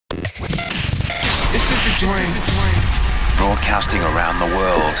Broadcasting around the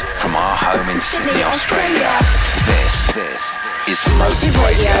world from our home in Sydney, Australia. This is Motive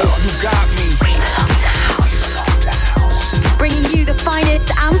Radio. You got me. Bringing you the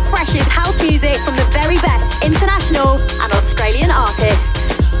finest and freshest house music from the very best international and Australian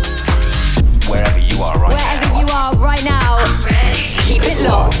artists. Wherever you are right now, Keep it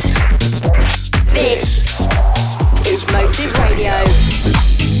locked. This is Motive Radio.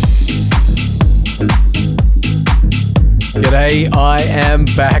 G'day, I am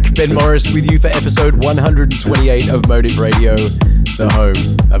back. Ben Morris with you for episode 128 of Motive Radio, the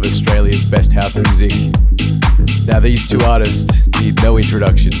home of Australia's best house music. Now these two artists need no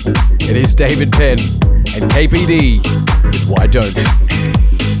introduction. It is David Penn and KPD with Why Don't.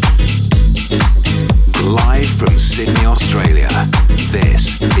 live from Sydney, Australia.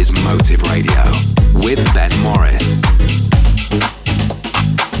 This is Motive Radio with Ben Morris.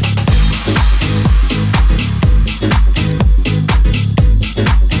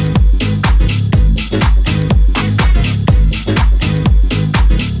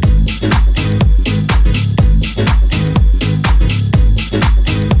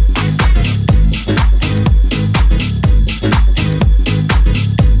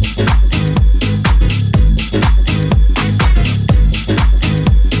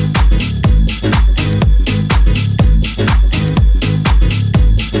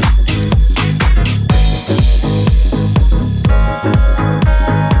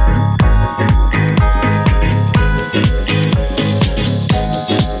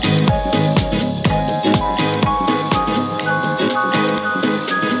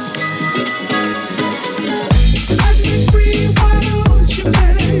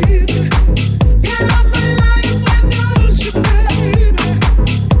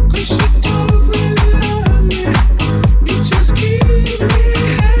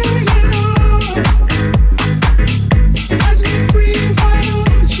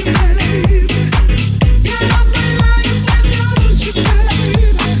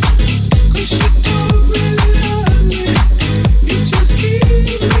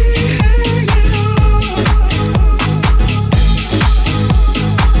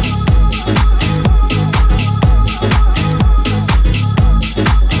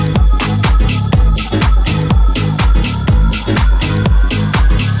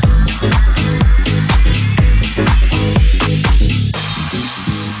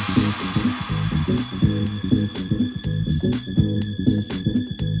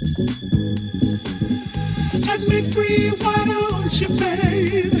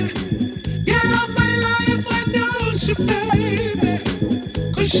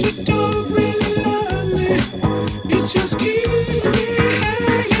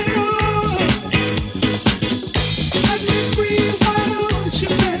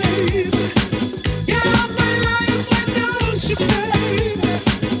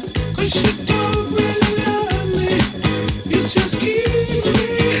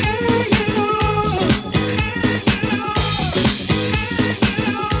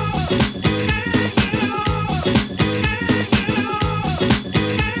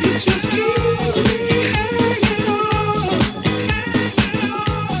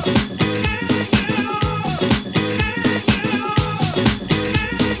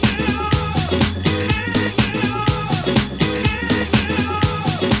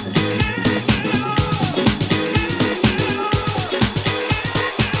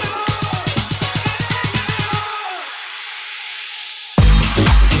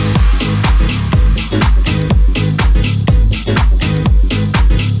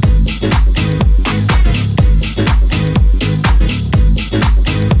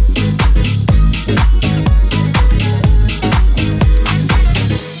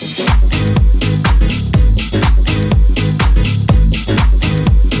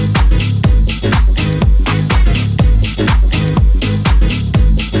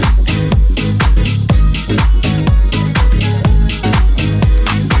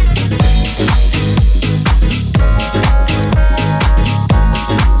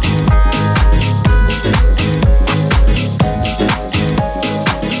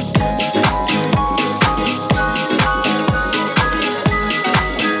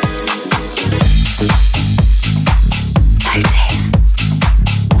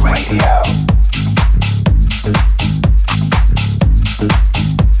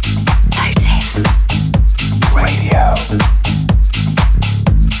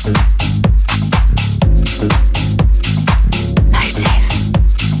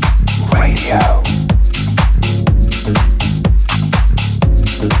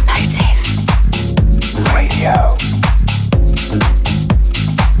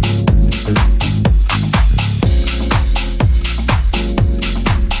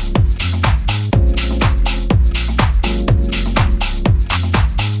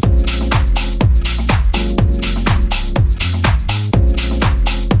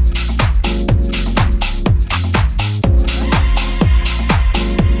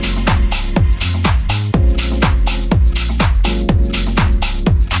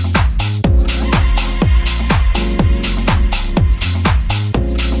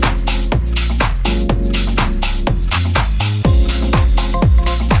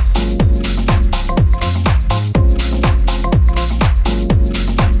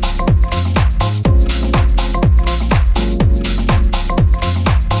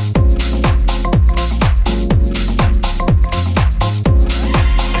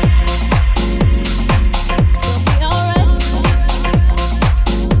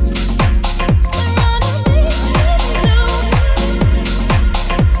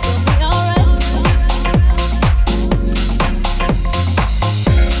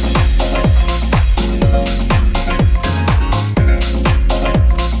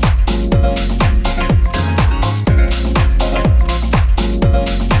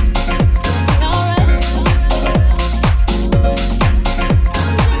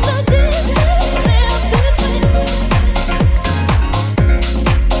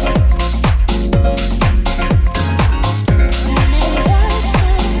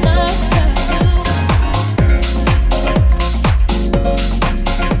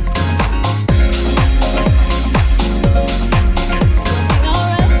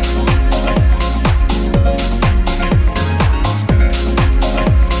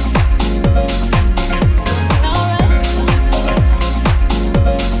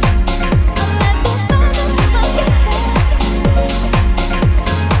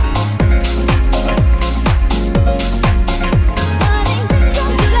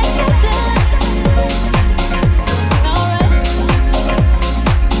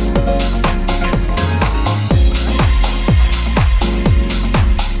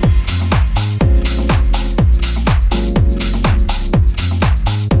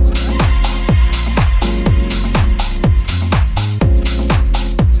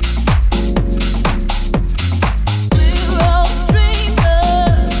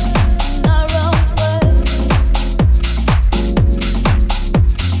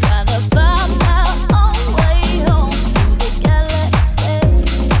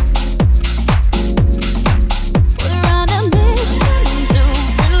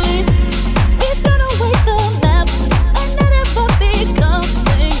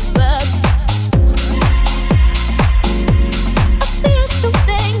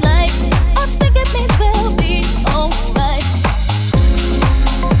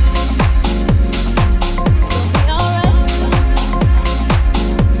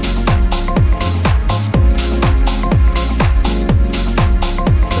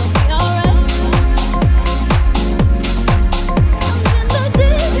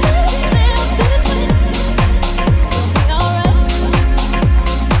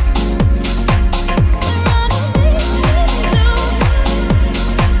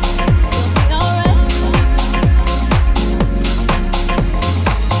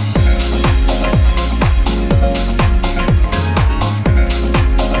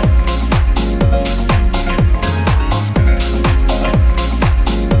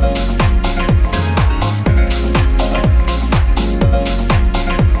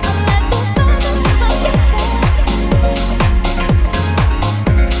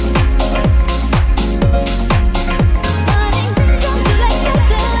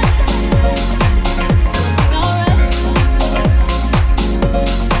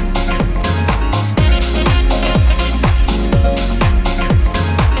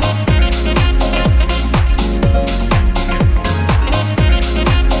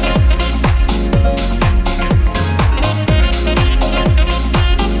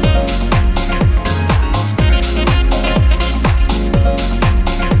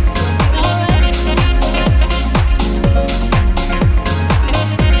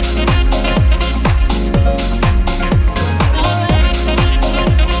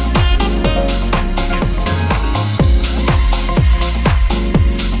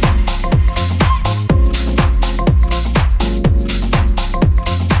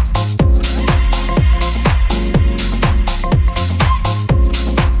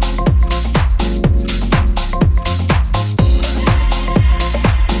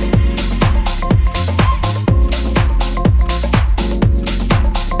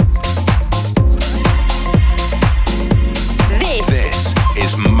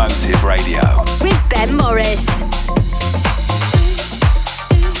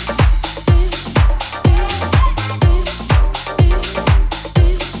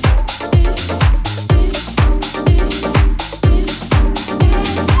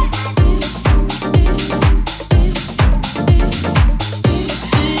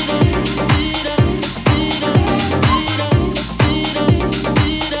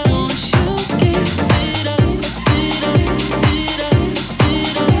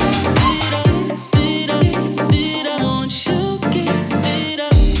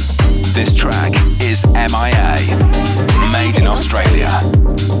 Australia.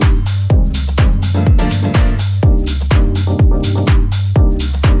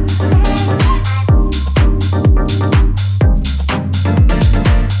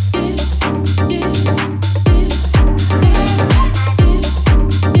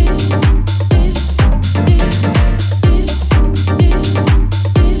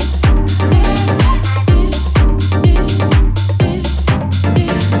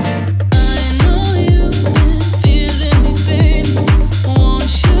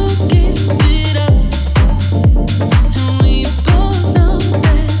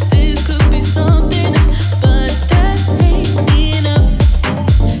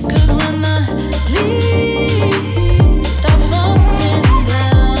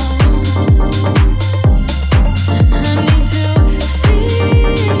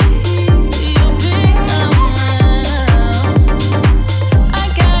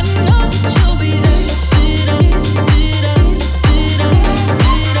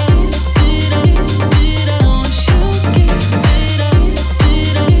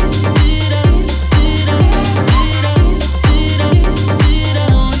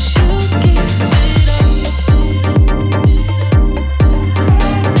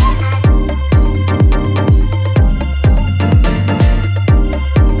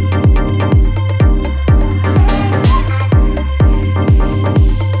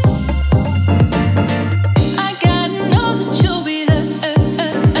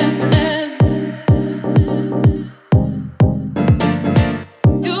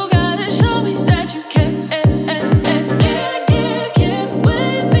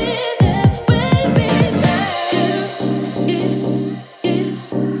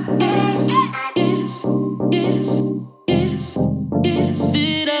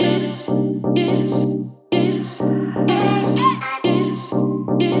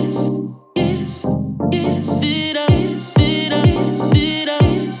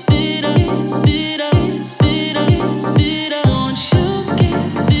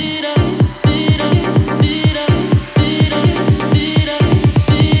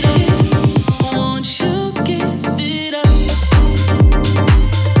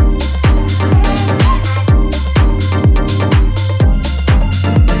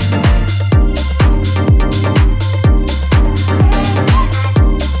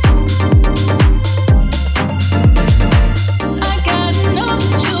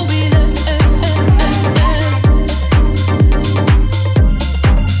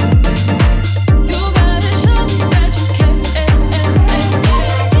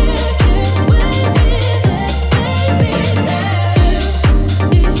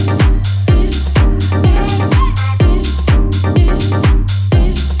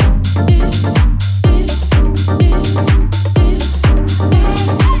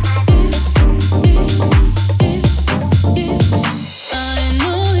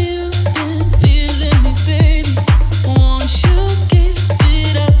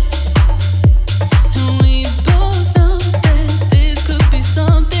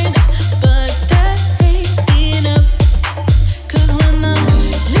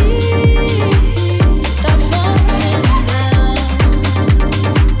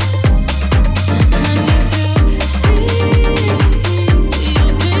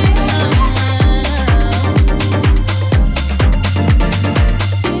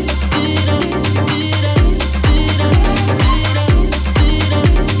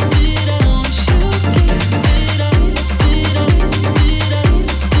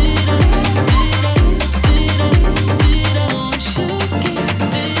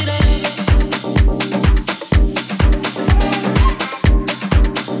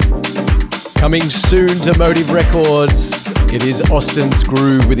 Coming soon to Motive Records, it is Austin's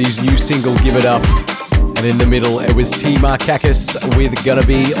Groove with his new single Give It Up. And in the middle, it was T. Markakis with Gonna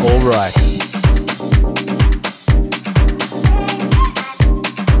Be Alright.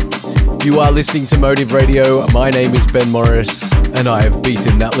 You are listening to Motive Radio. My name is Ben Morris, and I have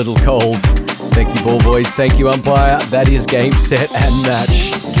beaten that little cold. Thank you, ball boys. Thank you, umpire. That is game, set, and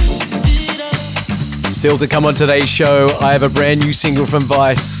match. Still to come on today's show, I have a brand new single from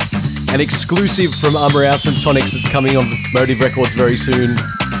Vice, an exclusive from Amraouse and Tonics that's coming on Motive Records very soon.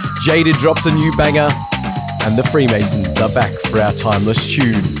 Jaded drops a new banger, and the Freemasons are back for our timeless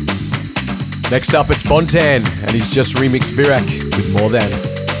tune. Next up, it's Bontan, and he's just remixed Virak with More Than.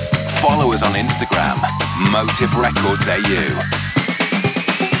 Follow us on Instagram, Motive Records AU.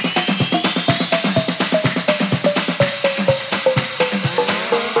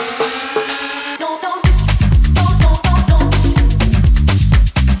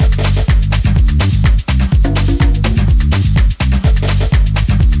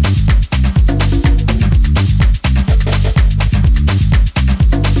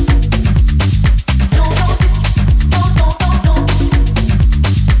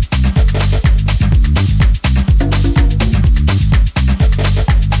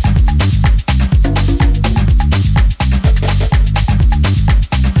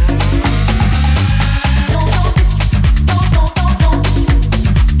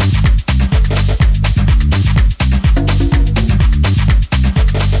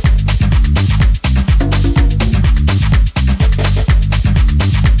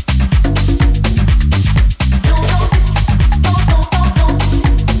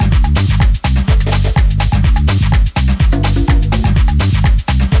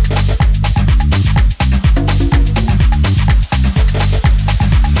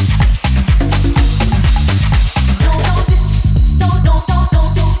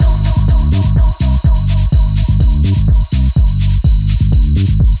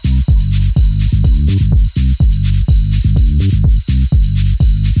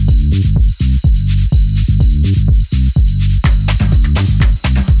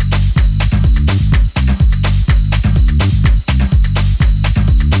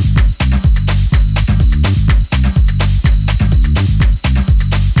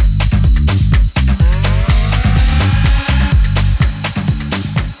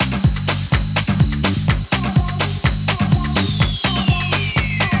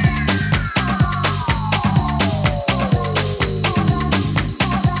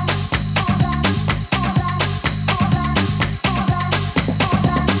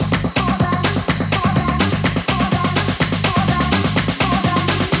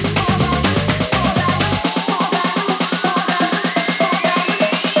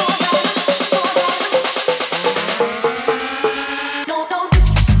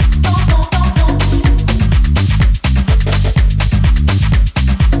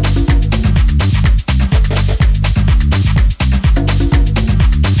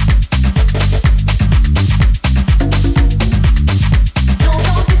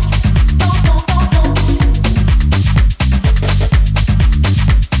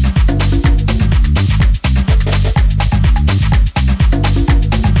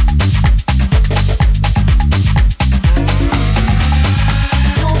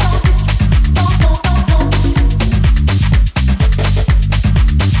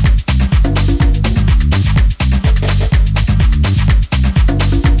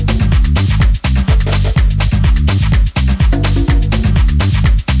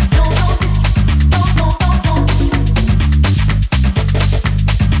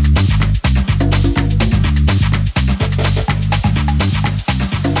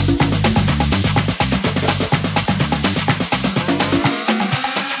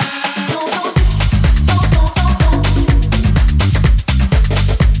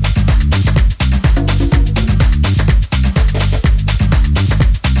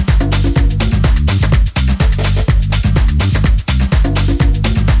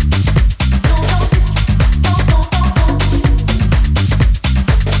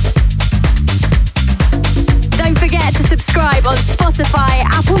 Spotify,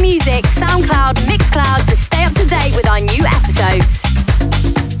 Apple Music, SoundCloud, Mixcloud to stay up to date with our new episodes.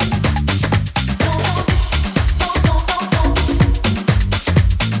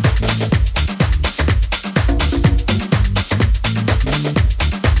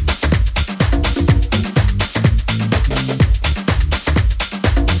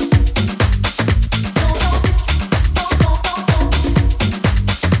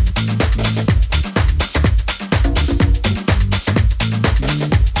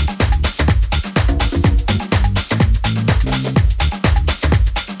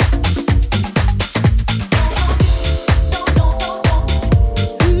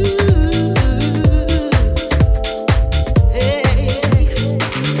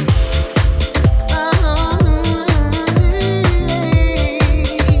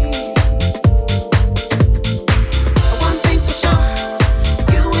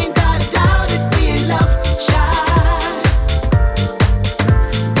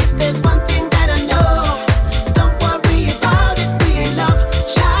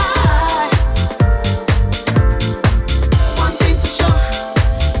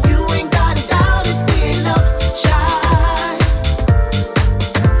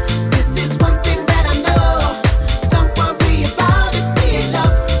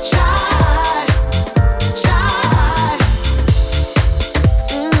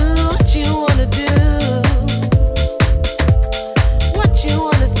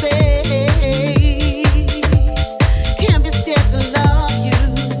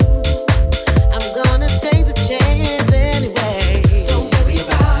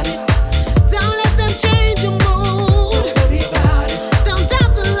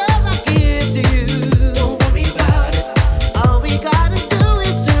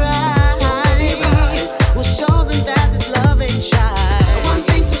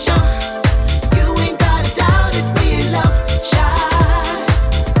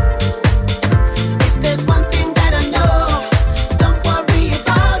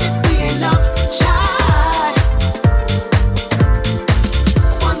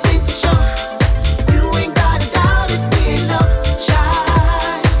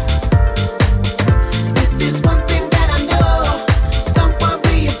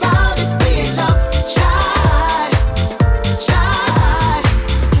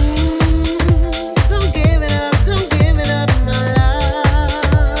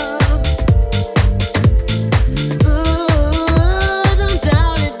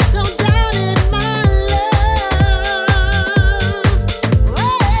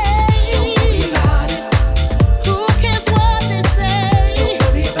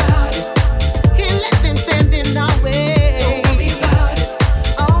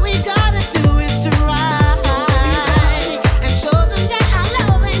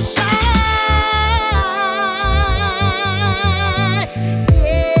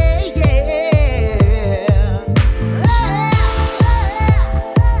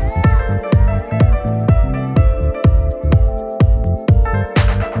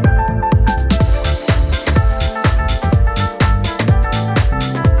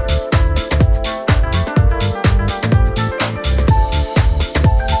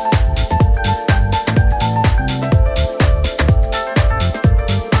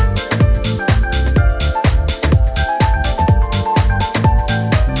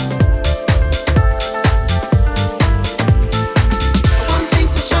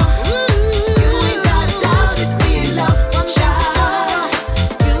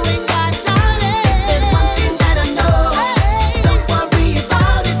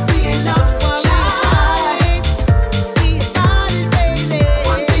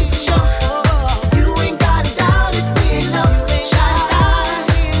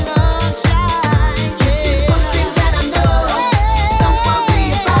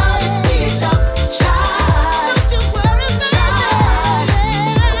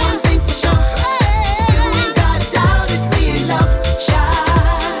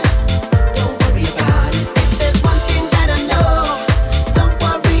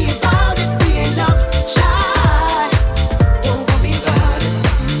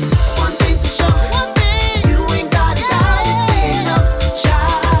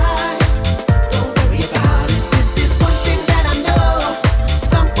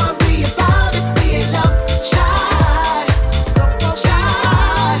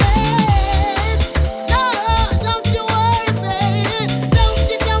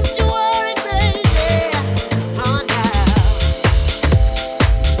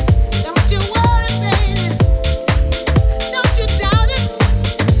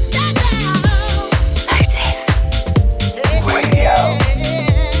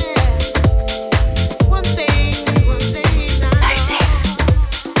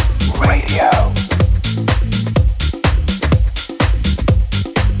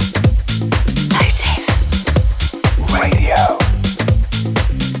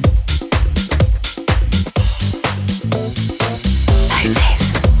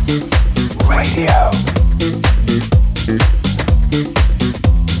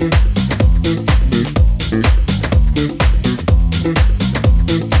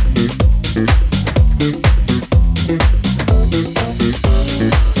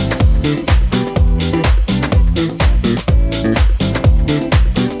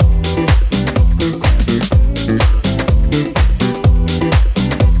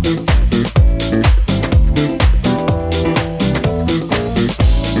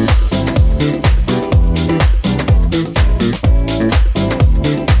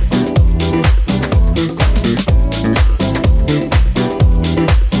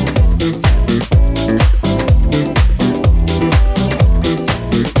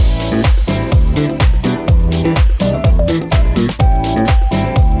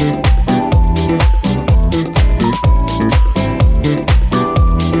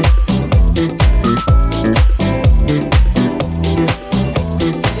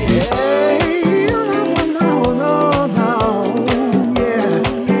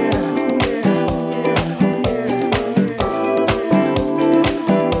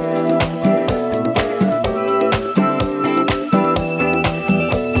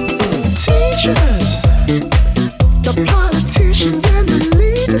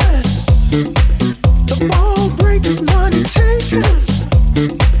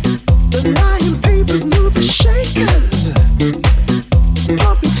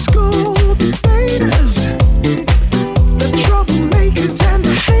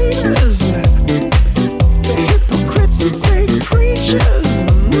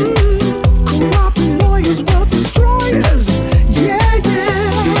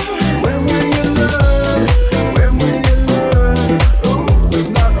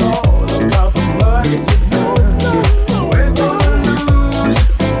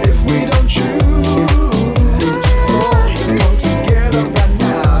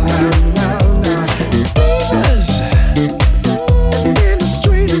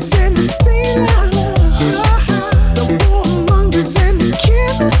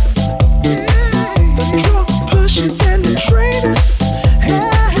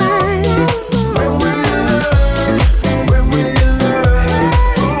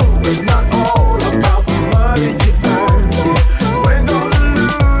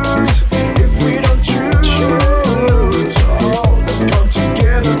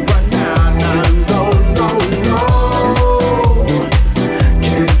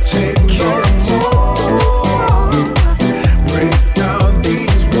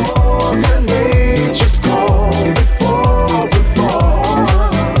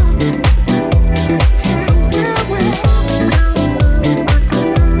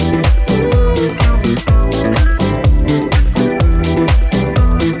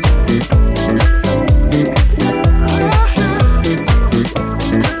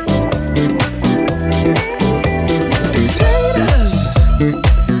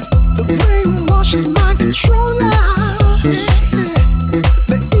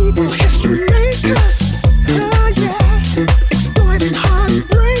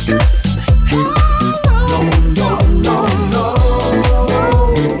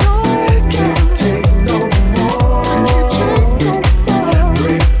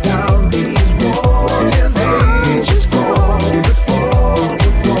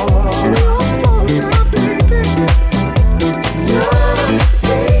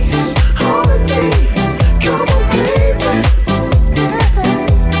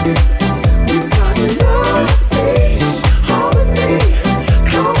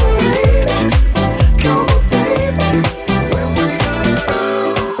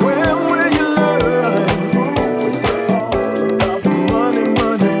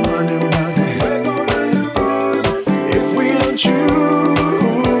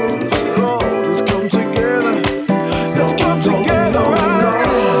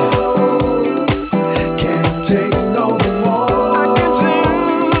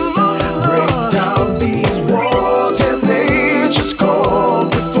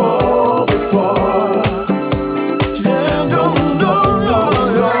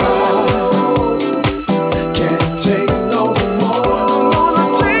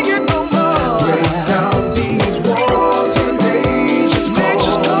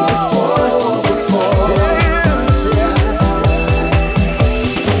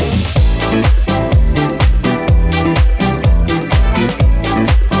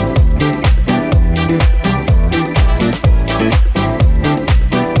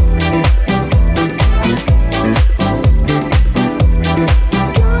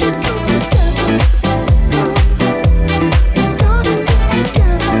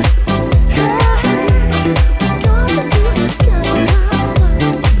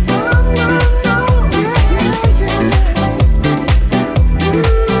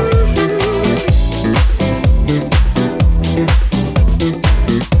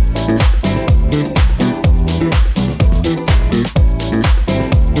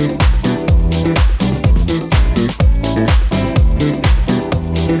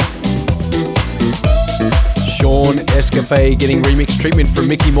 Cafe getting remix treatment from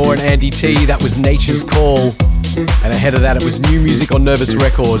Mickey Moore and Andy T. That was Nature's Call. And ahead of that, it was new music on Nervous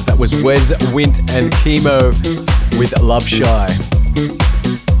Records. That was Wes Wint and Chemo with Love Shy.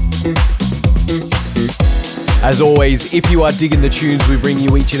 As always, if you are digging the tunes we bring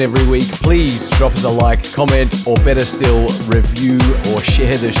you each and every week, please drop us a like, comment, or better still, review or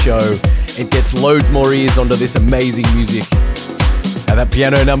share the show. It gets loads more ears onto this amazing music. Now that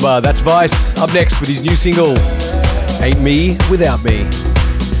piano number, that's Vice, up next with his new single, Ain't Me Without Me.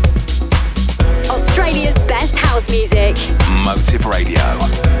 Australia's best house music. Motive Radio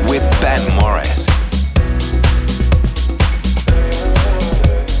with Ben Morris.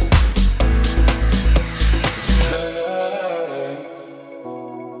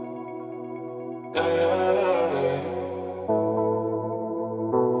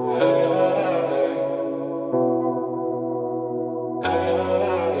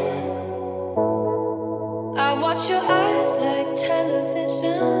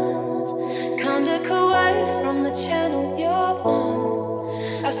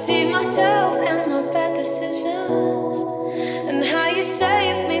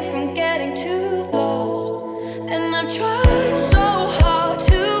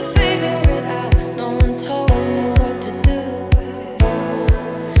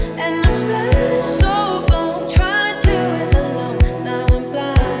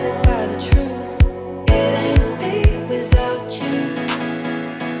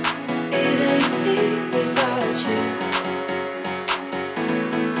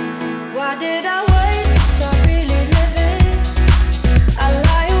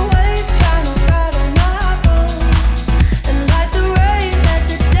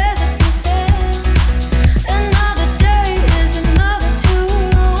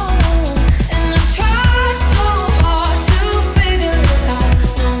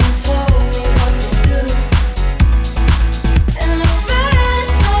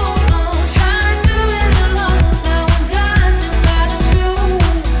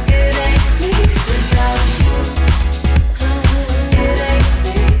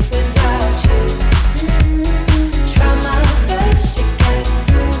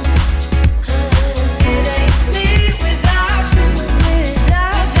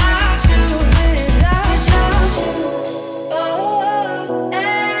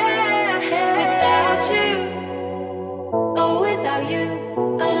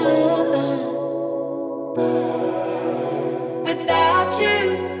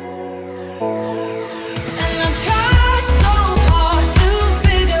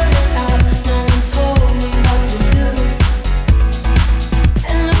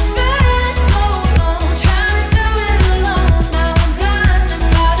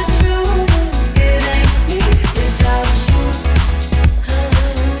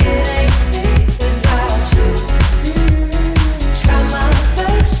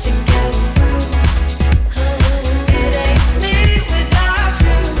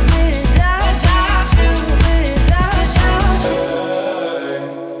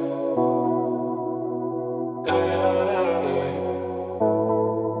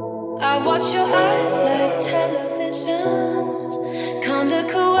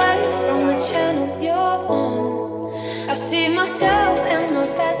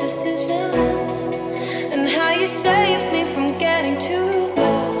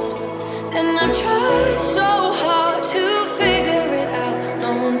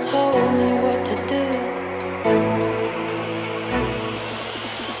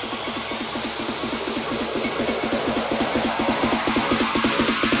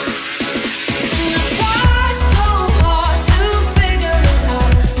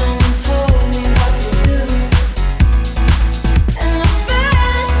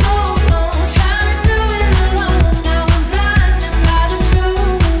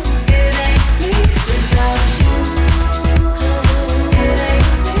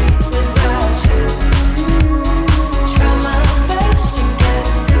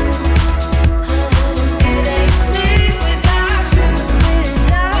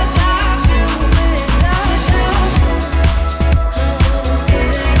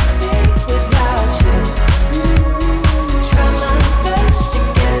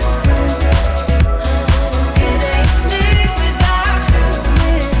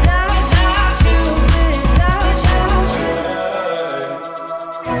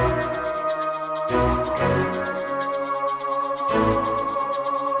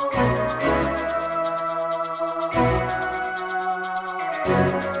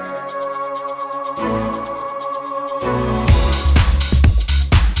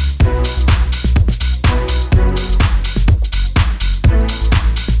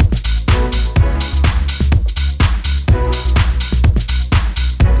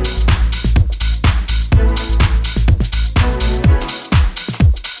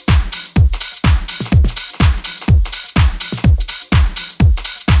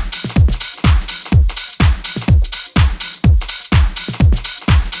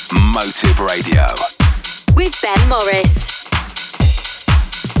 Motive Radio. With Ben Morris.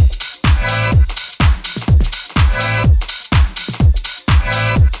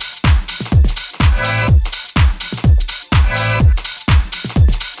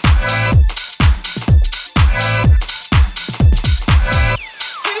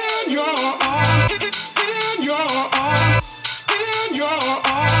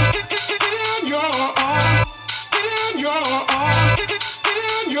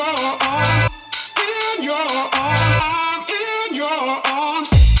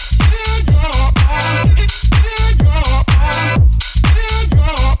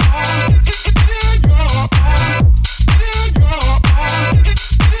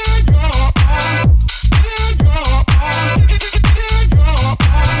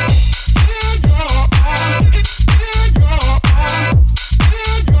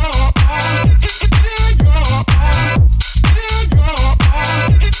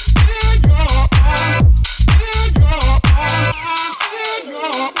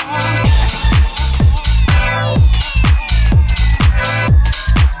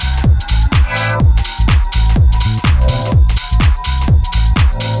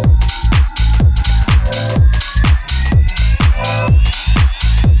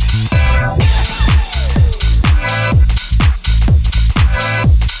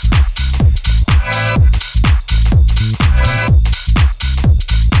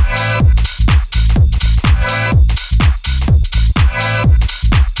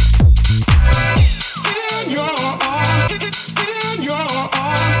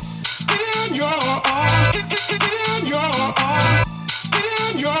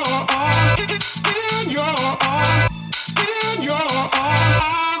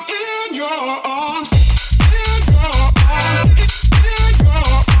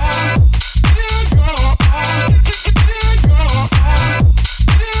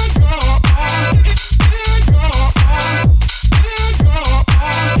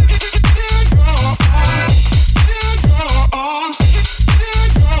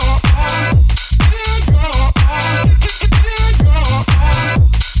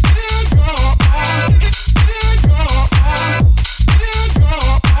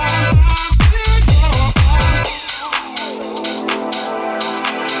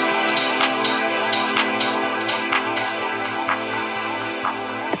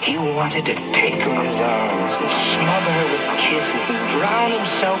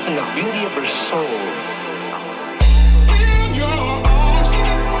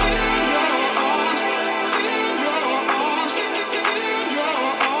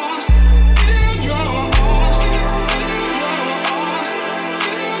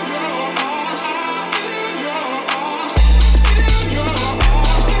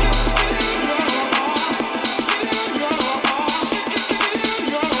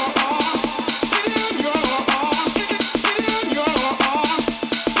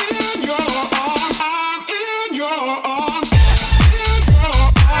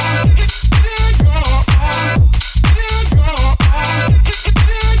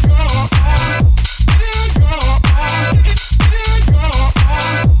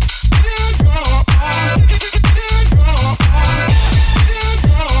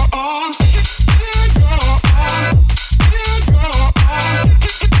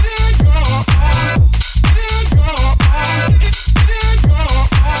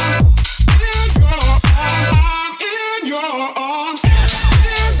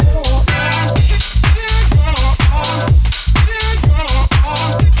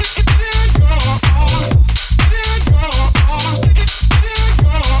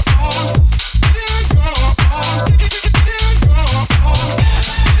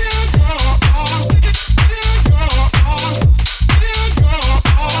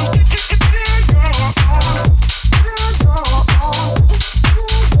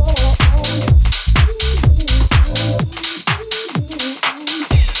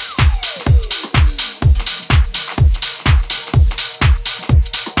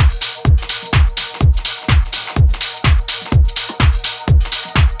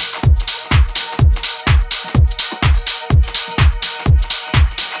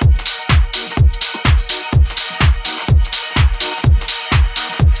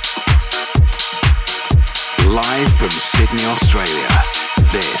 Sydney, Australia.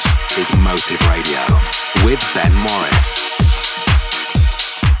 This is Motive Radio with Ben Morris.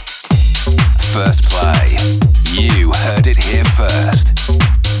 First play. You heard it here first.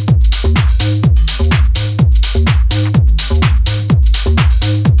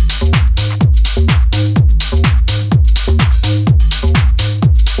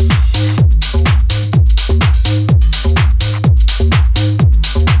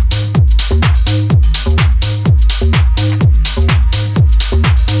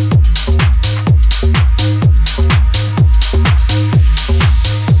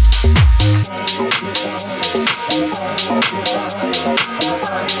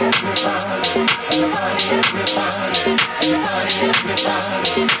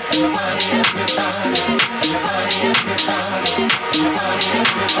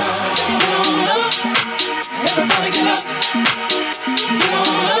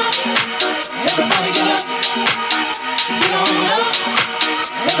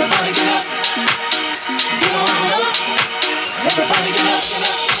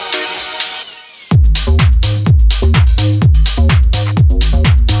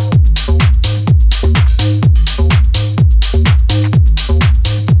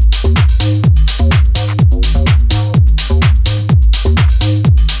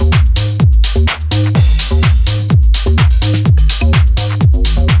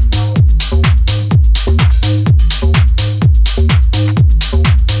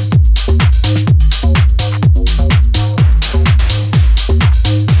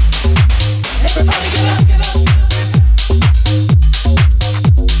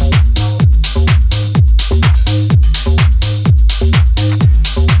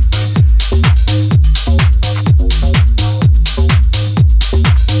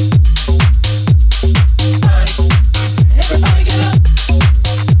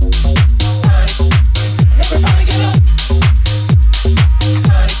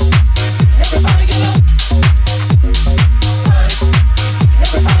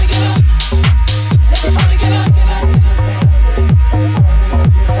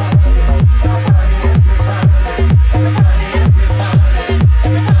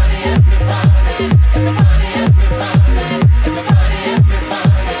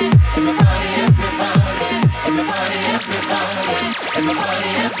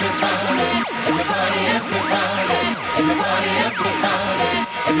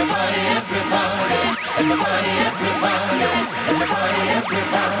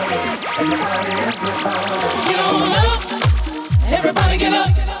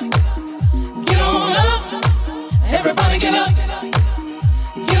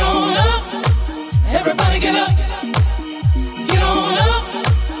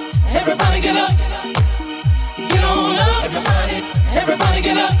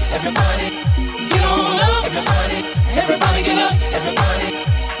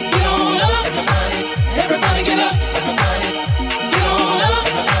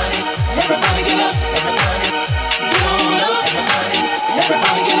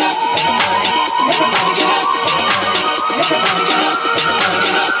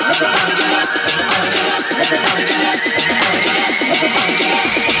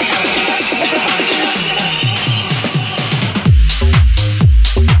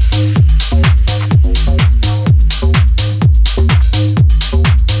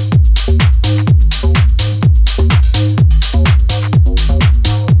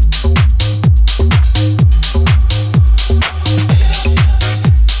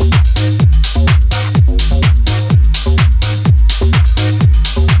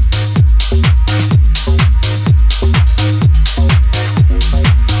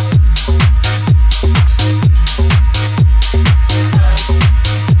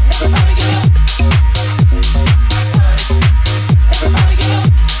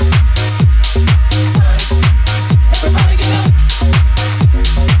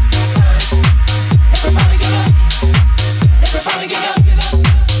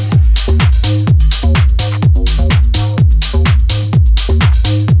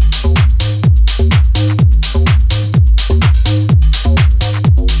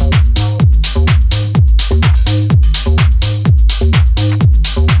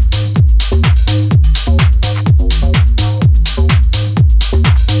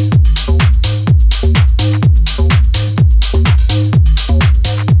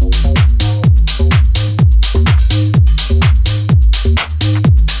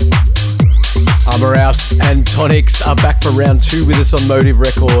 Tonics are back for round 2 with us on Motive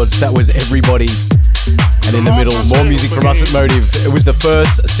Records. That was Everybody. And in the middle, more music from us at Motive. It was the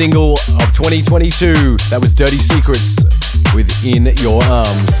first single of 2022. That was Dirty Secrets with In Your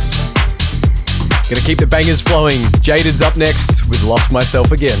Arms. Gonna keep the bangers flowing. Jaded's up next with Lost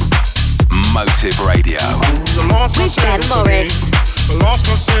Myself Again. Motive Radio. With Ben Morris. Lost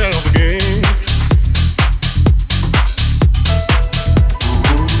myself again.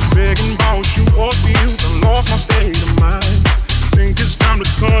 Begging about you or you, I lost my state of mind. Think it's time to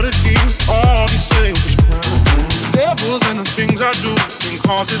cut it deep. All these selfish crimes, devils and the things I do can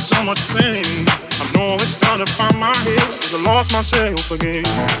cause it so much pain. I know it's time to find my head, 'cause I lost myself again.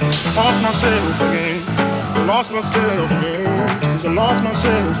 Lost myself again. I lost myself again. 'Cause I lost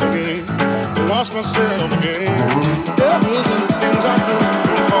myself again. I lost myself again. Devils and the things I do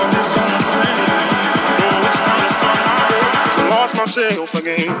can cause it so much pain. I know it's time to find my head. I lost myself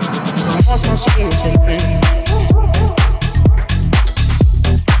again. I lost myself again.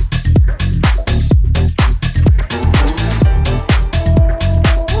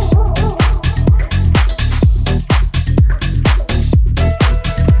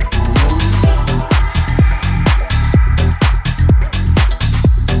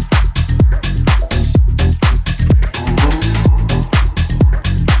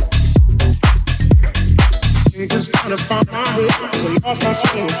 lost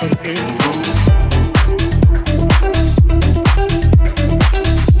myself again.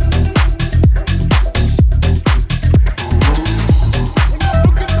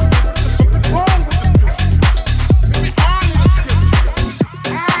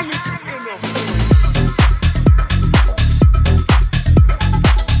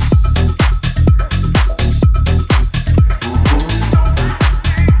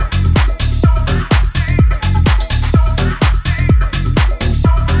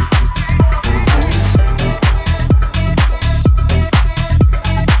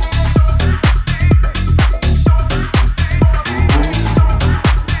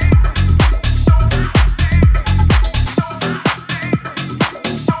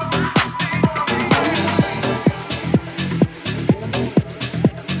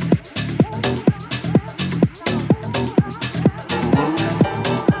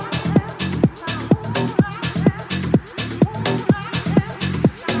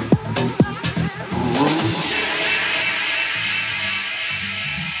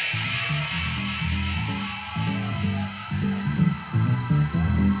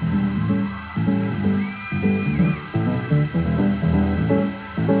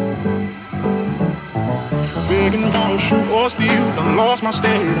 Lost my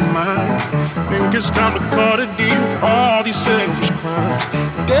state of mind. Think it's time to cut a deal for all these selfish crimes.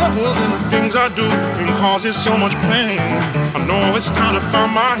 The devil's in the things I do and causes so much pain. I know it's time to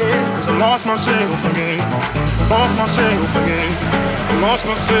find my head, cause I lost myself again. Lost myself again. I lost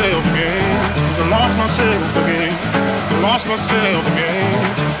myself again. Cause I lost myself again. I lost myself again.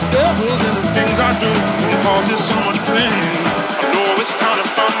 The devil's in the things I do and causes so much pain. I know it's time to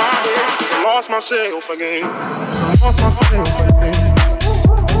find my head, cause I lost myself again. Cause I lost myself again.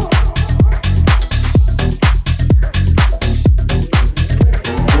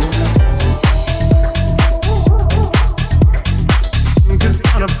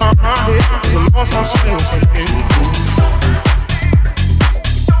 I lost myself again.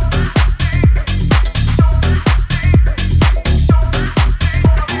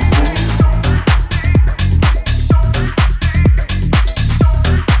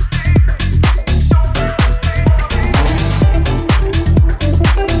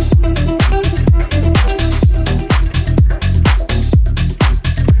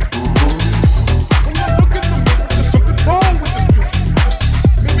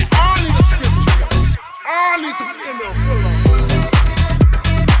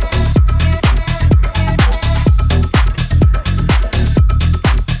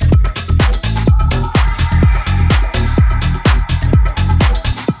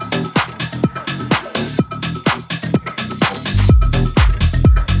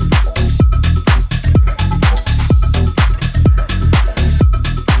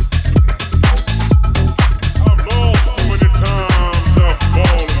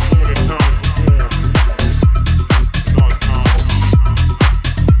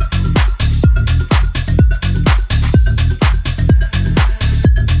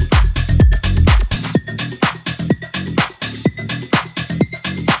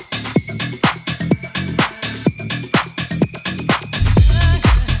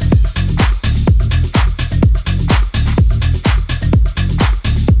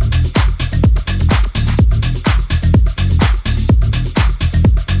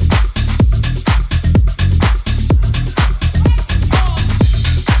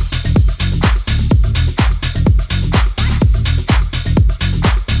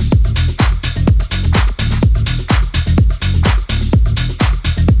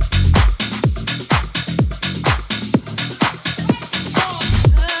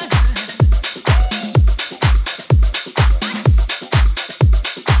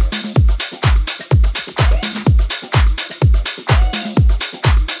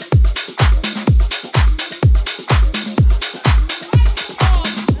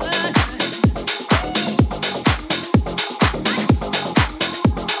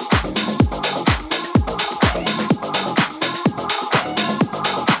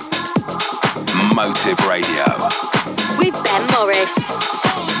 Motive Radio with Ben Morris.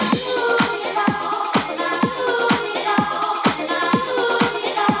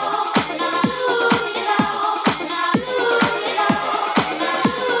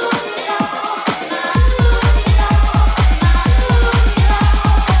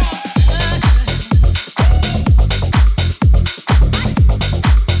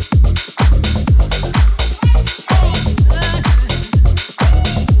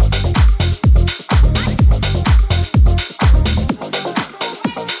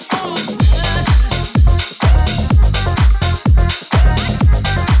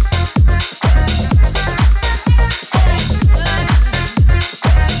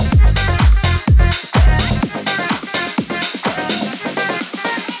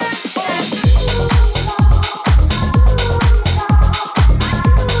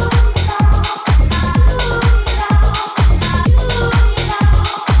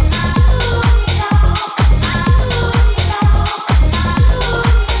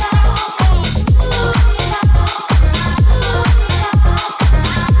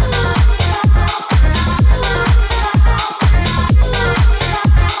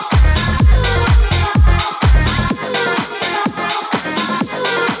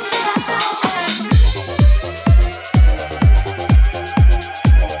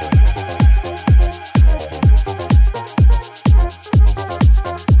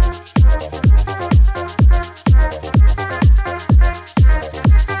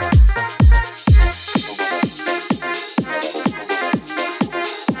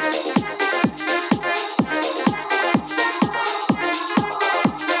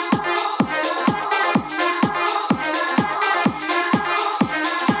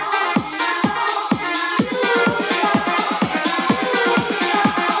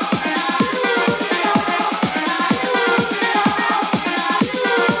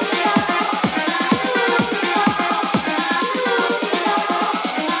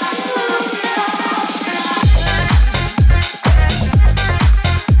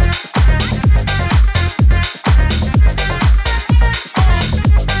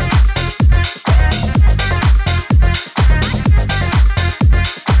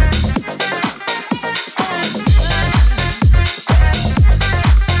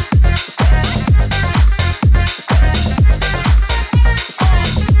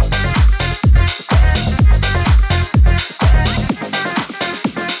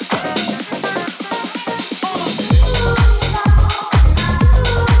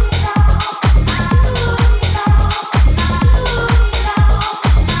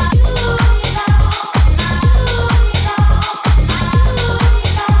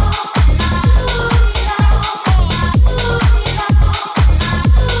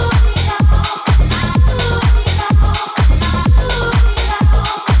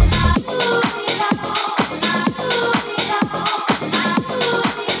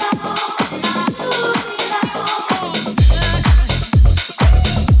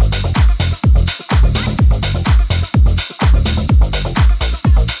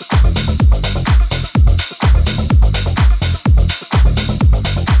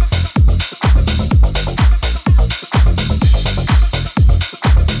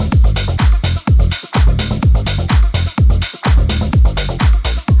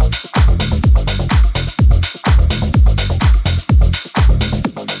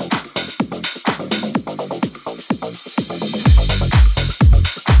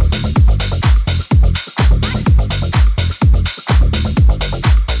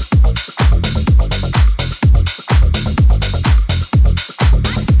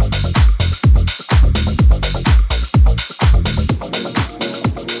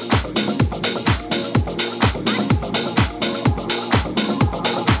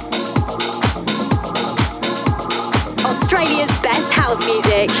 Australia's best house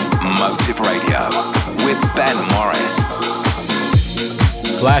music. Motive Radio with Ben Morris.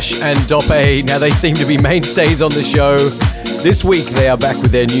 Slash and Doppe, now they seem to be mainstays on the show. This week they are back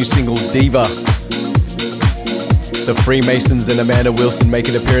with their new single Diva. The Freemasons and Amanda Wilson make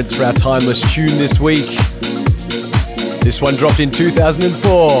an appearance for our timeless tune this week. This one dropped in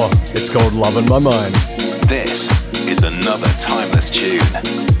 2004. It's called Love on My Mind. This is another timeless tune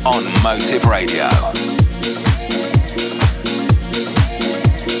on Motive Radio.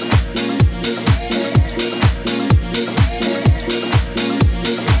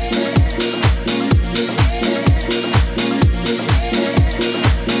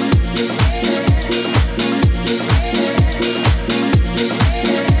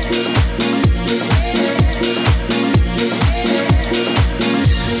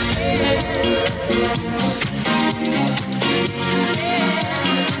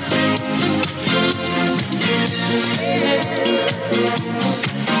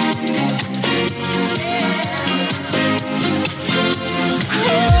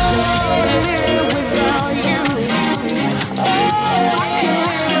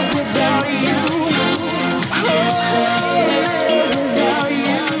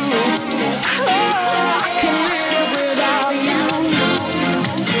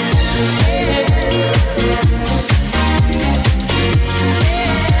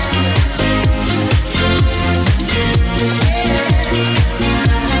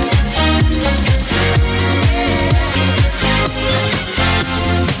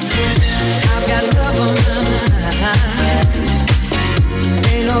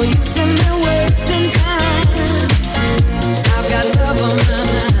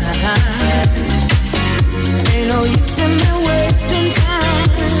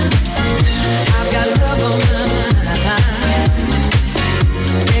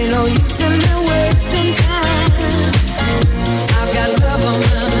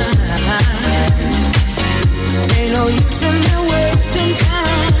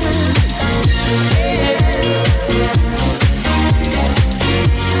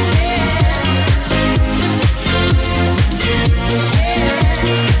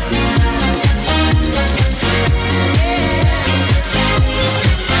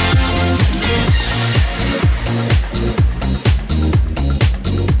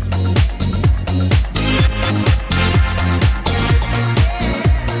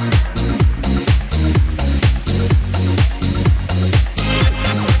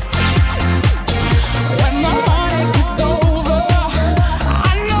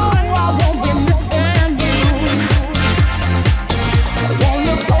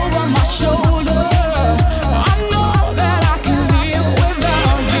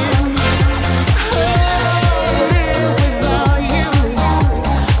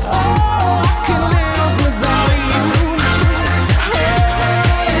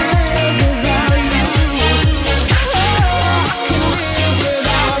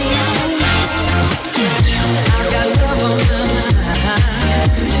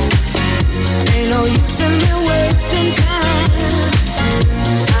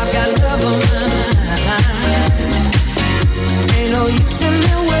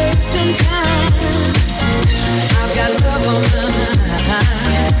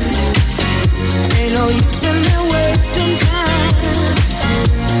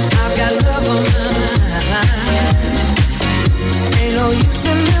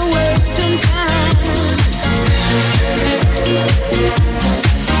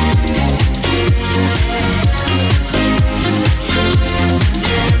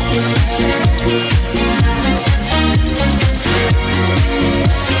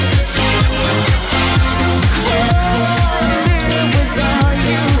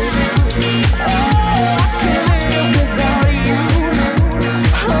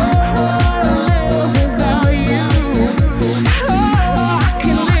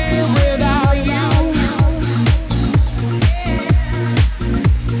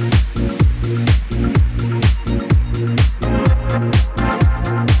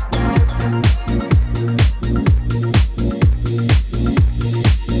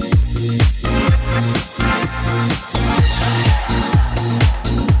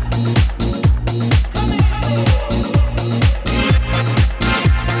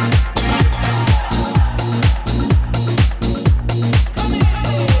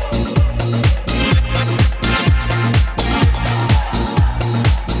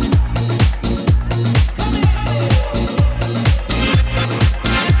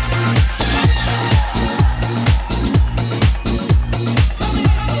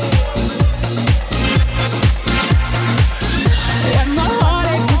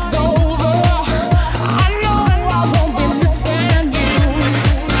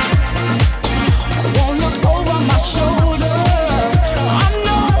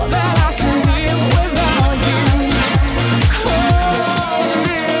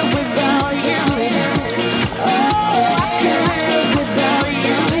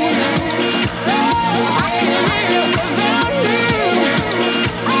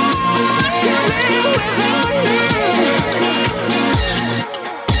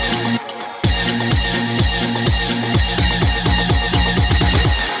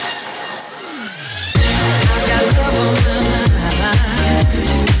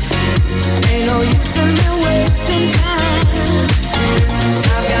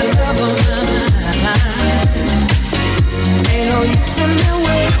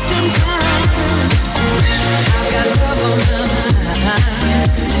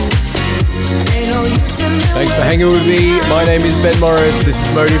 hanging with me. My name is Ben Morris. This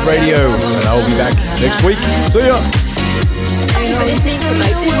is Motive Radio, and I'll be back next week. See ya. Thanks for listening to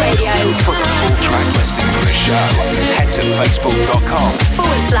Motive Radio. For the full track listing for the show, head to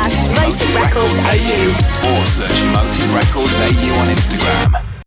facebook.com/Motive Records AU or search Motive Records AU on Instagram.